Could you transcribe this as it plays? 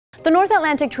The North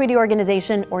Atlantic Treaty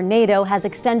Organization, or NATO, has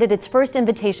extended its first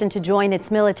invitation to join its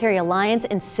military alliance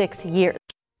in 6 years.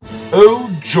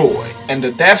 Oh joy, and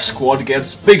the death squad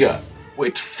gets bigger,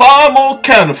 with far more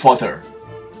cannon fodder.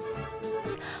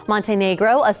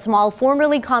 Montenegro, a small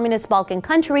formerly communist Balkan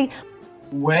country.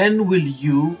 When will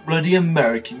you, bloody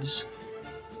Americans,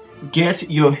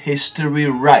 get your history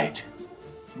right?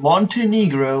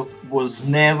 Montenegro was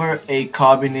never a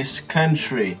communist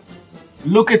country.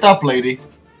 Look it up, lady.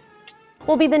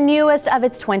 Will be the newest of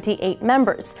its 28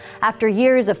 members. After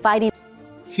years of fighting,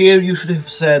 here you should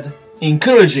have said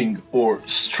encouraging or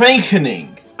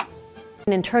strengthening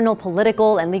internal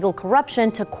political and legal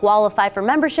corruption to qualify for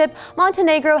membership,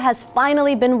 Montenegro has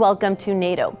finally been welcomed to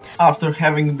NATO. After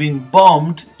having been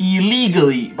bombed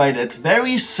illegally by that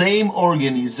very same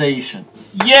organization.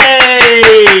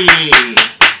 Yay!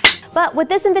 But with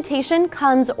this invitation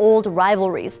comes old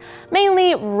rivalries,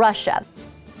 mainly Russia.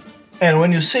 And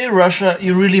when you say Russia,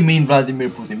 you really mean Vladimir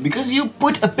Putin, because you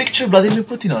put a picture of Vladimir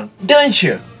Putin on, don't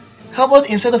you? How about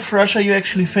instead of Russia, you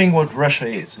actually think what Russia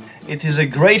is? It is a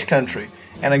great country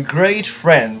and a great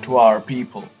friend to our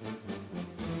people.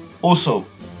 Also,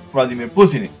 Vladimir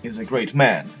Putin is a great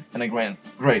man and a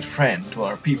great friend to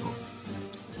our people.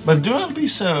 But do not be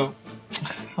so,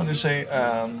 how do you say,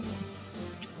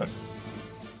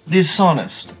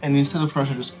 dishonest, and instead of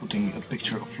Russia just putting a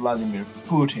picture of Vladimir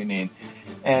Putin in.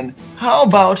 And how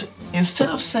about, instead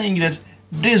of saying that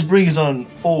this brings on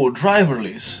old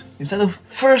rivalries, instead of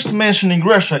first mentioning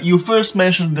Russia, you first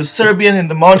mentioned the Serbian and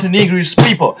the Montenegrin's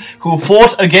people who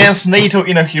fought against NATO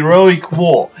in a heroic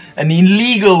war, an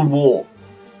illegal war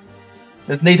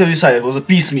that NATO decided was a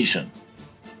peace mission.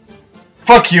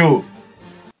 Fuck you!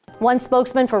 One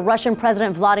spokesman for Russian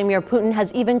President Vladimir Putin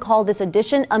has even called this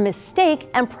addition a mistake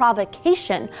and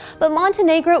provocation. But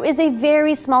Montenegro is a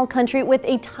very small country with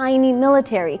a tiny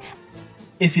military.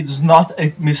 If it's not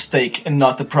a mistake and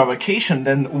not a provocation,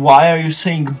 then why are you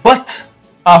saying but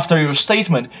after your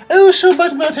statement? Oh, so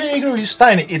but Montenegro is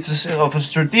tiny. It's of a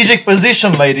strategic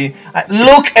position, lady.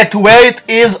 Look at where it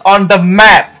is on the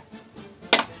map.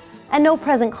 And no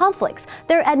present conflicts.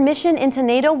 Their admission into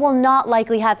NATO will not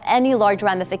likely have any large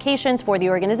ramifications for the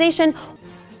organization.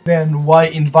 Then why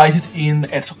invite it in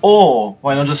at all?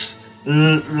 Why not just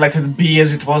let it be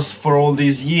as it was for all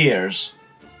these years?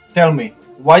 Tell me,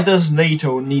 why does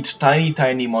NATO need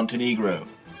tiny Montenegro?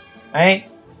 Eh?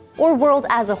 Or world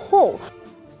as a whole.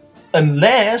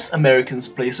 Unless Americans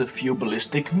place a few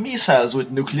ballistic missiles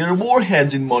with nuclear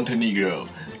warheads in Montenegro.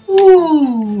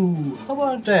 Ooh, how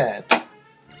about that?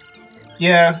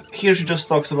 Yeah, here she just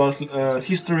talks about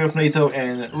history of NATO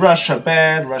and Russia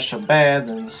bad,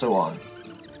 and so on.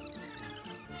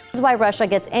 This is why Russia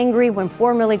gets angry when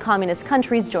formerly communist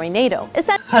countries join NATO.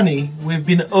 Honey, we've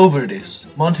been over this.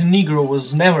 Montenegro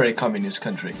was never a communist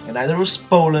country, and neither was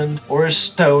Poland, or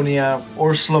Estonia,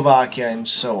 or Slovakia, and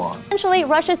so on. Essentially,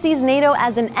 Russia sees NATO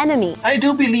as an enemy. I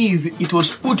do believe it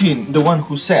was Putin, the one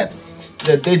who said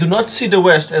that they do not see the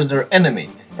West as their enemy,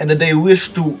 and that they wish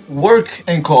to work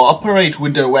and cooperate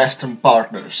with their Western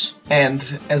partners. And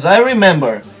as I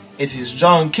remember, it is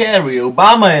John Kerry,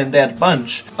 Obama and that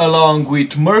bunch, along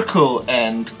with Merkel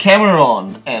and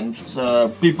Cameron and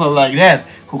people like that,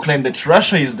 who claim that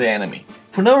Russia is the enemy.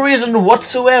 For no reason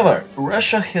whatsoever,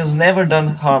 Russia has never done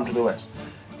harm to the West.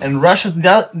 And Russia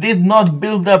did not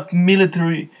build up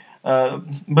military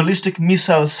ballistic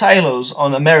missile silos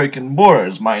on American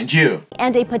borders, mind you.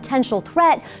 And a potential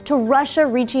threat to Russia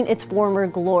reaching its former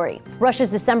glory. Russia's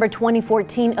December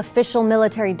 2014 official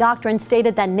military doctrine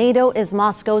stated that NATO is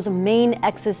Moscow's main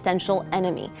existential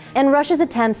enemy. And Russia's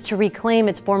attempts to reclaim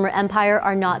its former empire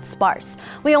are not sparse.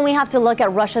 We only have to look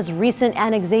at Russia's recent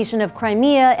annexation of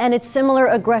Crimea and its similar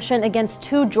aggression against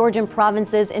 2 Georgian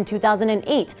provinces in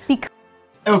 2008.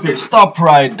 Okay, stop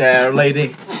right there,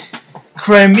 lady.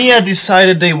 Crimea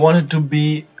decided they wanted to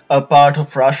be a part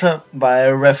of Russia by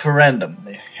a referendum.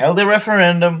 They held a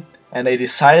referendum and they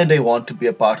decided they want to be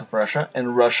a part of Russia,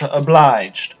 and Russia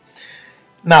obliged.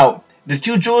 Now, the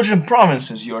 2 Georgian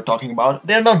provinces you are talking about,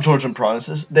 they're not Georgian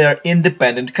provinces, they're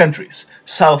independent countries.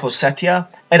 South Ossetia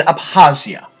and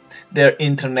Abkhazia. They're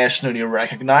internationally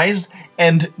recognized,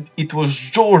 and it was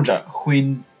Georgia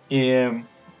who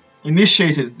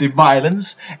initiated the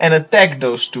violence and attacked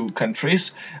those 2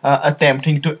 countries,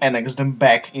 attempting to annex them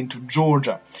back into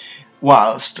Georgia.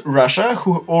 Whilst Russia,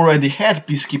 who already had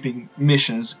peacekeeping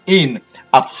missions in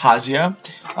Abkhazia,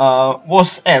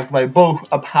 was asked by both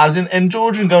Abkhazian and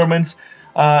Georgian governments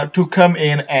to come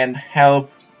in and help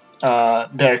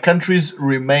their countries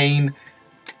remain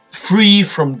free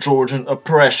from Georgian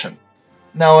oppression.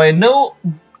 Now, I know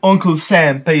Uncle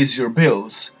Sam pays your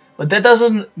bills, but that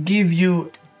doesn't give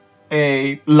you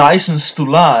a license to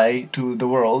lie to the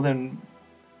world, and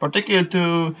particularly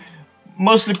to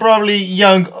mostly probably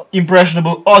young,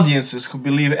 impressionable audiences who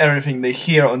believe everything they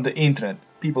hear on the internet.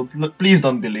 People, please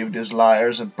don't believe these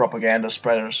liars and propaganda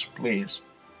spreaders, please.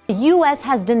 The U.S.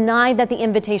 has denied that the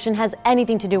invitation has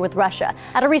anything to do with Russia.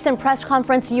 At a recent press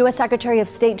conference, U.S. Secretary of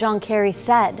State John Kerry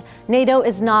said, "NATO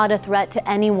is not a threat to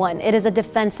anyone. It is a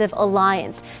defensive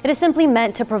alliance. It is simply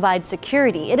meant to provide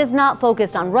security. It is not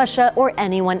focused on Russia or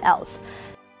anyone else."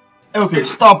 Okay,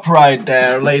 stop right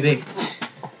there, lady.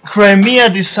 Crimea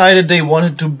decided they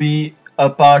wanted to be a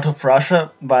part of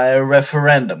Russia by a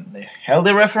referendum. They held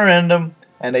a referendum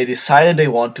and they decided they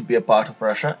want to be a part of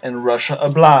Russia, and Russia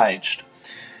obliged.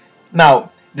 Now,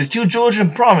 the two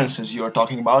Georgian provinces you are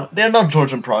talking about, they're not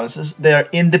Georgian provinces, they're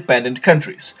independent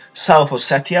countries, South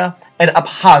Ossetia and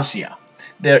Abkhazia.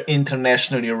 They're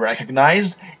internationally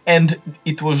recognized, and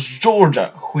it was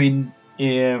Georgia who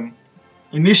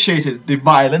initiated the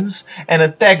violence and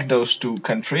attacked those two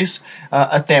countries,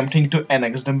 attempting to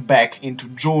annex them back into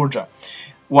Georgia.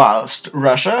 Whilst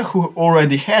Russia, who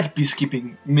already had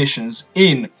peacekeeping missions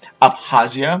in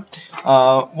Abkhazia,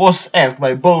 was asked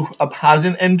by both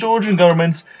Abkhazian and Georgian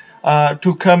governments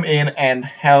to come in and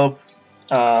help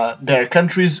their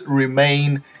countries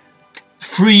remain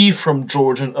free from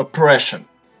Georgian oppression.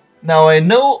 Now, I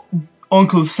know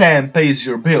Uncle Sam pays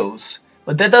your bills,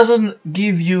 but that doesn't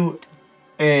give you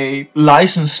a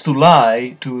license to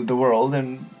lie to the world,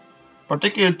 and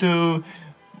particularly to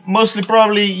mostly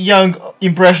probably young,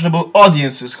 impressionable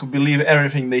audiences who believe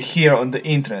everything they hear on the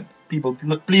internet. People,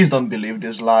 please don't believe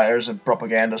these liars and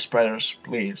propaganda spreaders,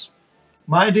 please.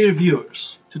 My dear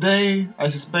viewers, today I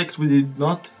suspect we did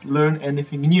not learn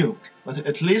anything new, but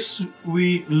at least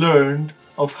we learned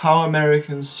of how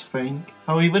Americans think,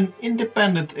 how even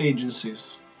independent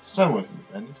agencies, somewhat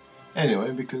independent,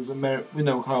 anyway, because we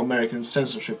know how American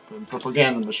censorship and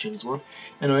propaganda machines work,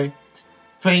 anyway,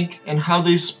 think, and how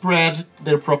they spread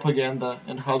their propaganda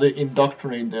and how they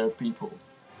indoctrinate their people,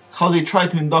 how they try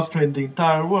to indoctrinate the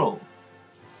entire world.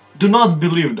 Do not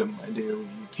believe them, my dear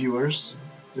viewers.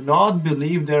 Do not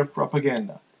believe their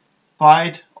propaganda.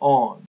 Fight on.